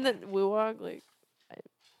 weird? in the Woo-Wog, like...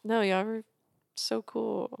 No, y'all were so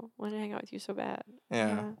cool. I wanted to hang out with you so bad.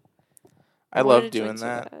 Yeah. I wanted love to join doing so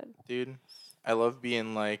that, bad. dude. I love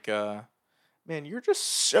being like, man, you're just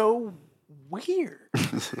so weird.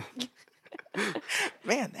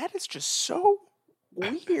 Man, that is just so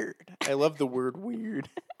weird. I love the word weird.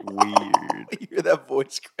 Weird. You hear that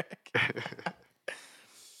voice crack?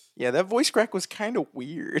 Yeah, that voice crack was kind of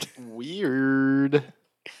weird. Weird.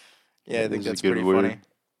 Yeah, I That think is a that's good pretty word. funny.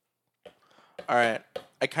 All right.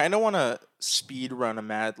 I kind of want to speed run a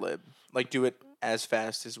Mad Lib. Like, do it as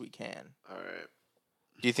fast as we can. All right.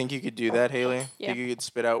 Do you think you could do that, Haley? Yeah. Think you could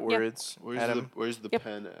spit out Yep. words Where's at the him? Where's the Yep.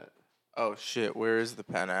 pen at? Oh, shit. Where is the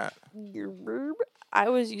pen at? I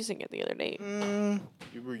was using it the other day.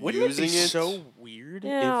 You were Wouldn't it be using it? so weird?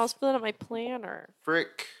 Yeah, I if... was filling out my planner.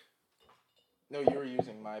 Frick. No, you were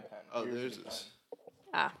using my pen. Oh, Yours there's is this.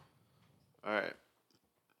 Ah. All right. pen.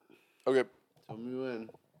 Okay, Tell me when.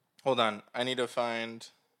 hold on. I need to find.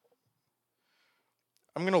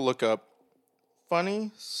 I'm gonna look up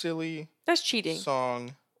funny, silly That's cheating.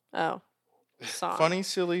 song. Oh. Song. Funny,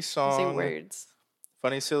 silly Say song. words.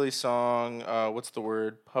 Funny, silly song. What's the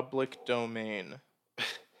word? Public domain.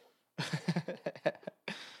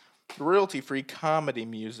 Royalty-free comedy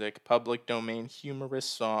music. Public domain humorous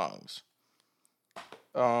songs.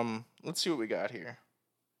 Let's see what we got here.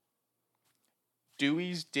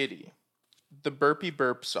 Dewey's Ditty. The Burpy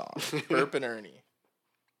Burp song. Burp and Ernie.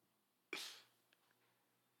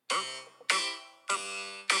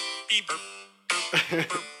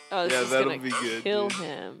 Oh, this Yeah, is that'll gonna be good, kill dude.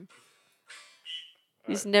 him.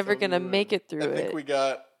 He's Alright, never tell me gonna when. make it through I think it. we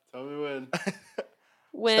got. Tell me when.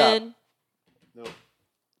 When? No.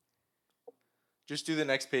 Just do the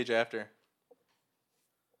next page after.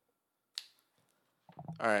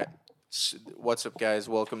 All right. What's up, guys?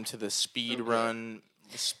 Welcome to the speed Okay. run.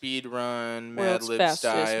 Speed run, Mad World's Lib fastest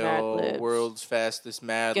Mad style, Libs. world's fastest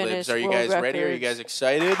Mad Guinness Libs. Are you World guys ready? Are you Records. guys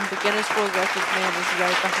excited? The Guinness World Records man is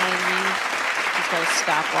right behind me. He's got a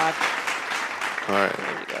stopwatch. All right.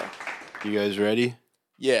 There we go. You guys ready?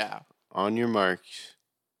 Yeah. On your marks.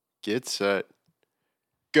 Get set.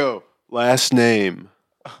 Go. Last name.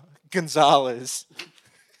 Gonzalez.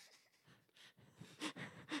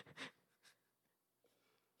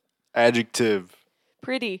 Adjective.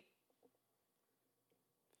 Pretty.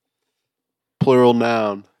 Plural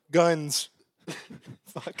noun. Guns.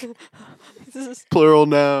 Fuck. This is Plural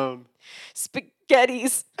noun.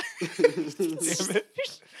 spaghettis. Damn it.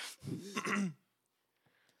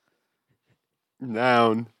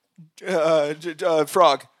 Noun.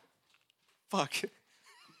 Frog. Fuck.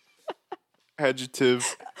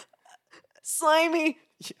 Adjective. Slimy.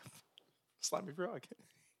 Slimy frog.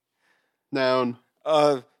 Noun.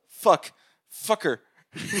 Fuck. Fucker.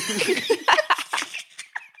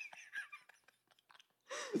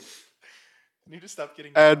 Need to stop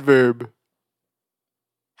getting Adverb.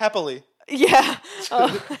 happily. Yeah.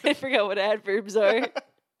 Oh, I forgot what adverbs are.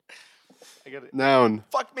 I got it. Noun.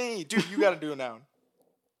 Fuck me, dude. You gotta do a noun.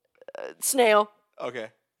 Snail. Okay,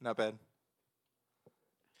 not bad.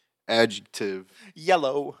 Adjective.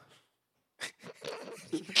 Yellow.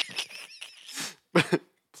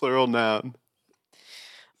 Plural noun.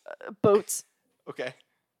 Boats. Okay.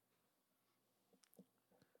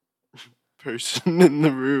 Person in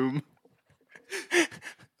the room.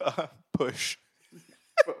 Push.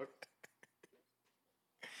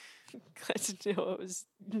 Glad to know it was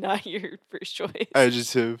not your first choice.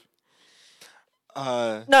 Adjective.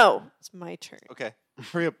 No, it's my turn. Okay.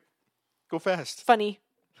 Hurry up. Go fast. Funny.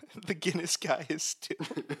 The Guinness guy is still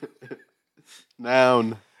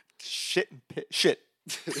Noun. shit and shit.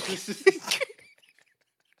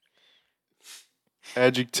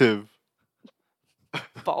 Adjective.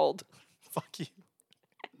 Bald. Fuck you.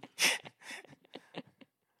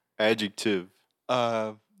 Adjective.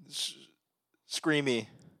 Screamy.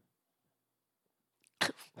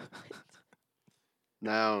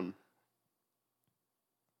 Noun.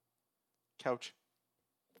 Couch.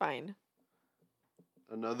 Fine.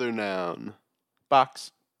 Another noun.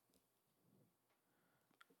 Box.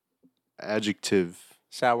 Adjective.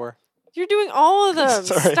 Sour. You're doing all of them.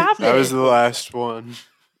 Sorry. Stop That it. was the last one.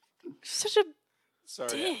 Such a Sorry.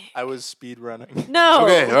 Dick. I was speed running. no.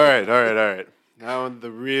 Okay, all right. Now the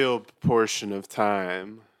real portion of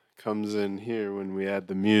time comes in here when we add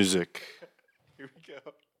the music. Here we go.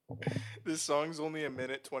 This song's only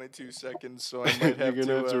 1:22, so I might You're have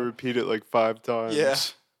gonna have to to repeat it like 5 times. Yeah.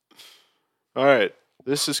 All right.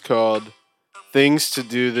 This is called Things to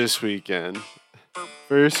Do This Weekend.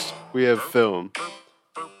 First, we have film.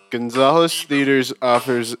 Gonzales Theaters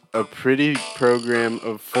offers a pretty program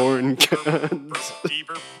of foreign guns.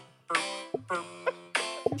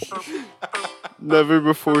 Never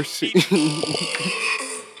before seen.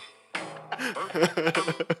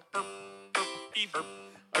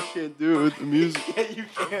 I can't do it with the music. Yeah, you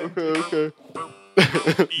can.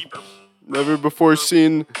 Okay. Never before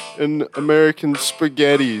seen in American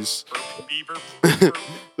spaghettis.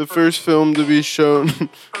 The first film to be shown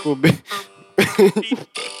will be.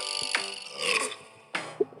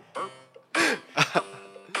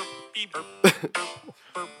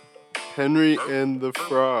 Henry and the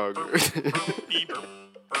Frog.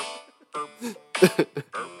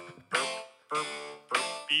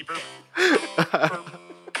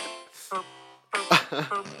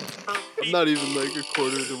 I'm not even like a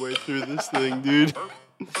quarter of the way through this thing, dude.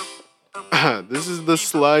 This is the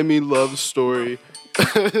slimy love story.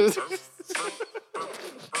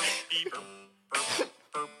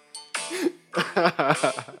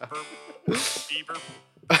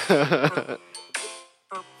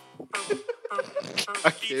 I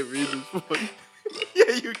can't read this one.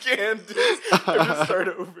 Yeah, you can, dude. Just start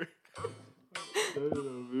over. Start it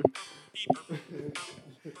over.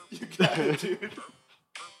 You got it, dude.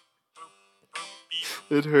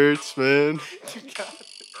 It hurts, man. You got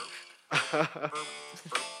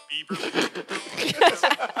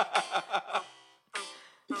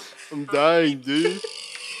I'm dying, dude.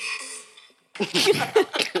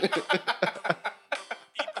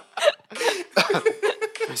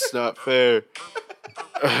 It's not fair.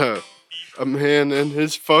 A man and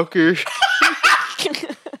his fucker.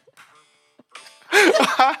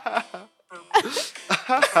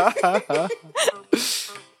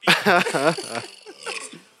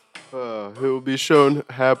 He will be shown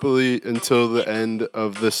happily until the end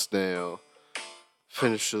of the snail.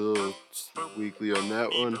 Finish a little weekly on that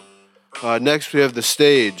one. Next, we have the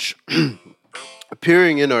stage.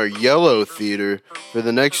 Appearing in our yellow theater for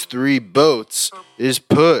the next 3 boats is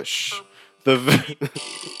Push. God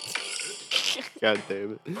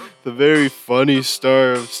damn it. The very funny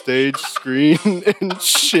star of stage, screen, and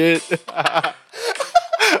shit.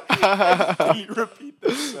 Can you repeat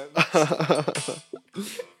this sentence?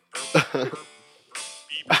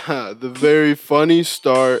 The very funny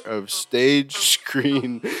star of stage,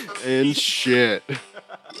 screen, and shit.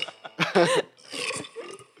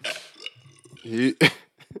 He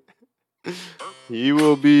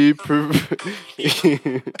will be he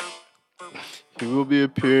will be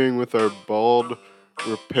appearing with our bald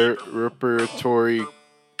repertory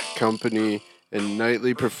company in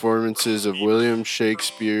nightly performances of William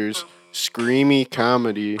Shakespeare's screamy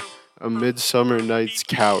comedy A Midsummer Night's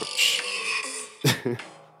Couch.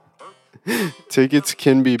 Tickets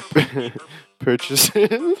can be purchased.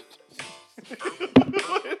 You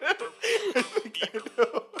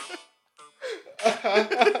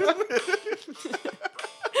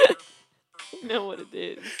know what it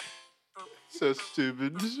is. So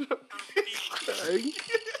stupid. Crying.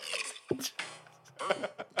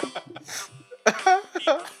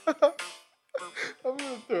 I'm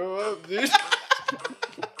gonna throw up, dude.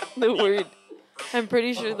 The word. I'm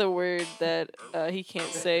pretty sure the word that he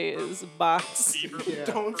can't say is box.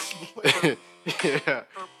 Don't split. Yeah,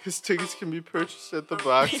 because tickets can be purchased at the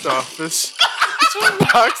box office.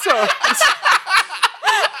 Box office.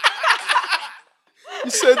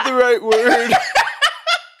 You said the right word.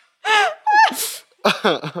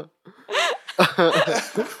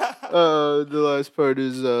 The last part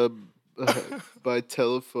is by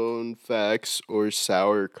telephone, fax, or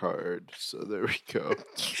sour card. So there we go.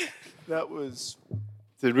 That was.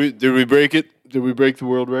 Did we break it? Did we break the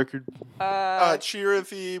world record? Cheer if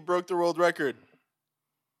he broke the world record.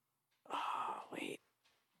 Oh, wait.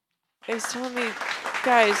 It was telling me,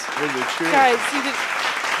 guys, Wait, guys, you did.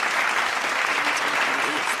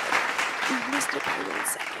 You missed it by 1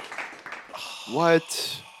 second. what?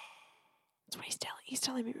 That's what he's telling. He's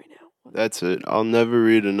telling me right now. That's it. I'll never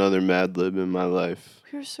read another Mad Lib in my life.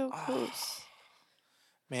 We were so close.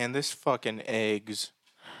 Man, this fucking eggs.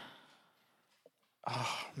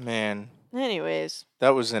 Oh, man. Anyways,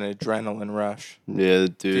 That was an adrenaline rush. Yeah,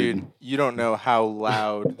 dude. Dude, you don't know how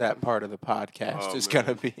loud that part of the podcast is going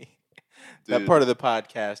to be. That Dude. part of the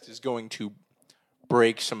podcast is going to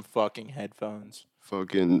break some fucking headphones.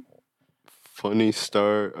 Fucking funny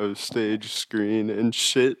star of stage, screen, and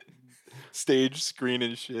shit. Stage, screen,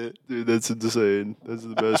 and shit. Dude, that's insane. That's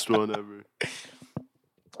the best one ever.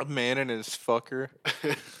 A man and his fucker.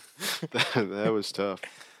 that was tough.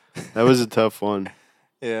 That was a tough one.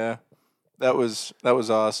 Yeah. That was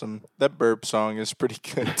awesome. That burp song is pretty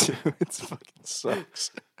good too. It fucking sucks.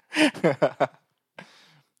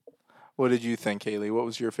 What did you think, Haley? What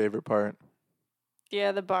was your favorite part?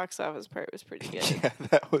 yeah, the box office part was pretty good. Yeah,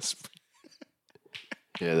 that was.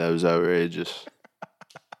 Yeah, that was outrageous.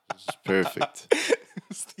 It was perfect.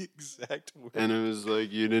 It's the exact word. And it was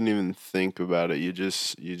like you didn't even think about it. You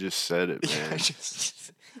just said it, Yeah, man.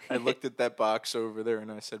 I looked at that box over there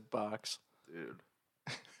and I said box. Dude.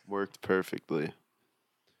 Worked perfectly.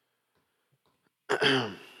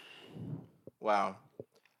 Wow.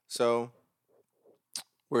 So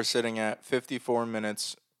we're sitting at 54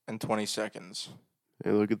 minutes and 20 seconds.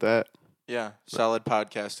 Hey, look at that. Yeah, solid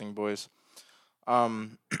podcasting, boys. We're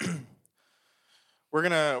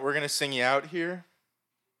gonna sing you out here.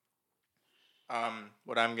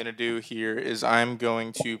 What I'm gonna do here is I'm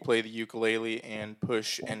going to play the ukulele and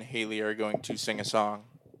Push and Haley are going to sing a song.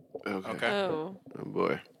 Okay. Okay. Oh. Oh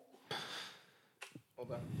boy.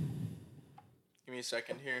 Hold on. Give me a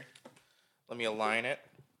second here. Let me align it.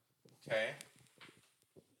 Okay.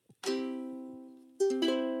 I'm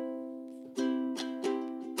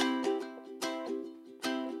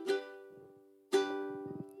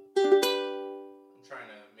trying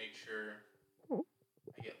to make sure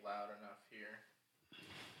I get loud enough here.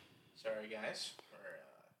 Sorry, guys. We're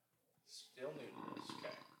still new to this.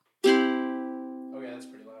 Okay. Okay, that's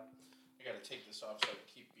pretty loud. I gotta take this off so I can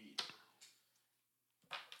keep beat.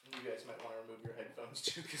 And you guys might want to remove your headphones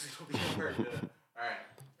too, because it'll be hard to. Alright,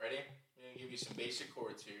 ready? I'm gonna give you some basic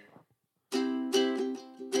chords here.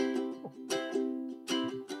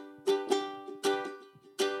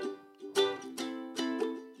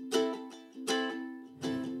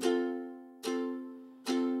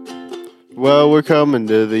 Well, we're coming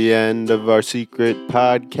to the end of our secret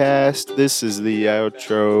podcast. This is the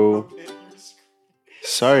outro.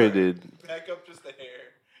 Sorry, dude. Back up just a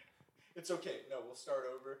hair. It's okay. No, we'll start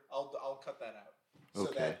over. I'll cut that out so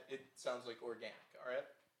Okay. that it sounds like organic. All right,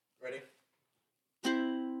 ready?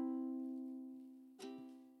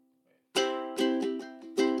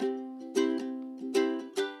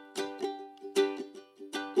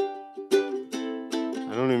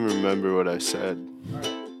 I don't even remember what I said. All right.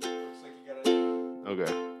 Looks like you got it.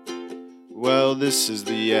 Okay. Well, this is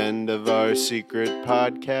the end of our secret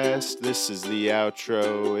podcast. This is the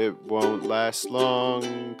outro. It won't last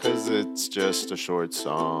long, 'cause it's just a short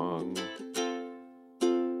song.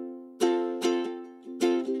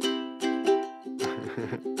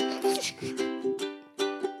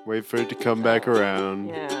 Wait for it to come back around.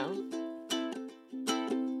 Yeah.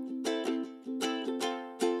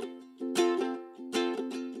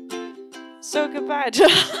 So goodbye to our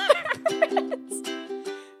friends.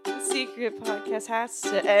 The secret podcast has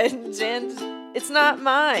to end, and it's not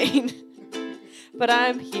mine. But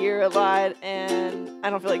I'm here a lot, and I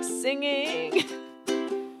don't feel like singing.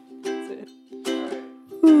 That's it. All right.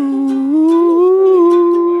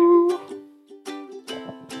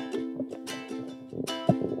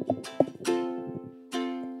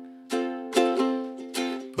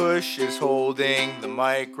 Push is holding the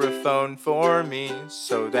microphone for me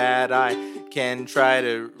so that I can try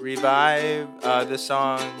to revive the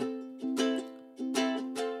song.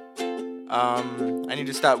 I need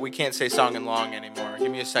to stop. We can't say song and long anymore.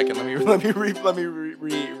 Give me a second. Let me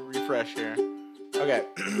refresh here. Okay.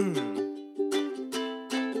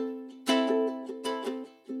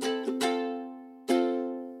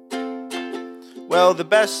 Well, the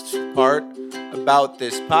best part about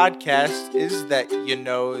this podcast is that you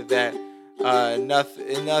know that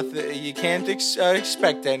nothing you can't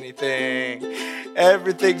expect anything.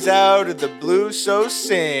 Everything's out of the blue, so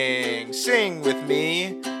sing with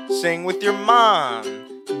me, sing with your mom.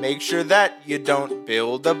 Make sure that you don't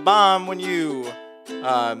build a bomb when you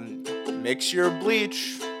mix your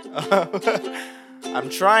bleach. I'm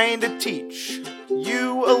trying to teach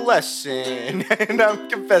you a lesson, and I'm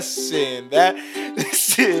confessing that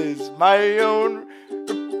this is my own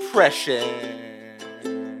repression.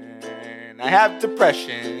 I have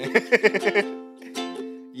depression.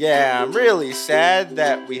 Yeah, I'm really sad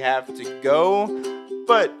that we have to go,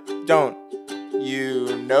 but don't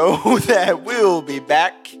you know that we'll be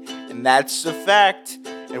back, and that's a fact,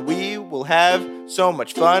 and we will have so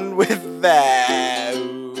much fun with that.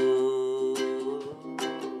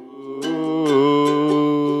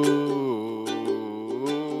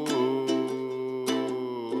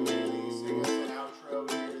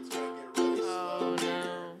 Oh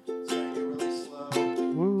no.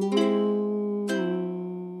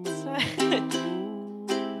 I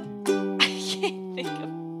can't think of.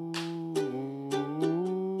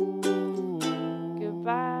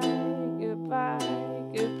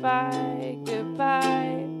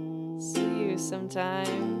 Goodbye. See you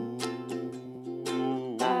sometime.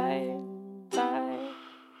 Bye,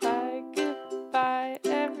 goodbye,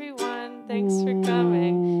 everyone. Thanks for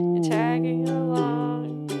coming and tagging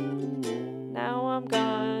along. Now I'm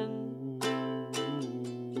gone,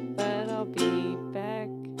 but I'll be back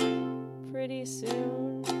pretty soon.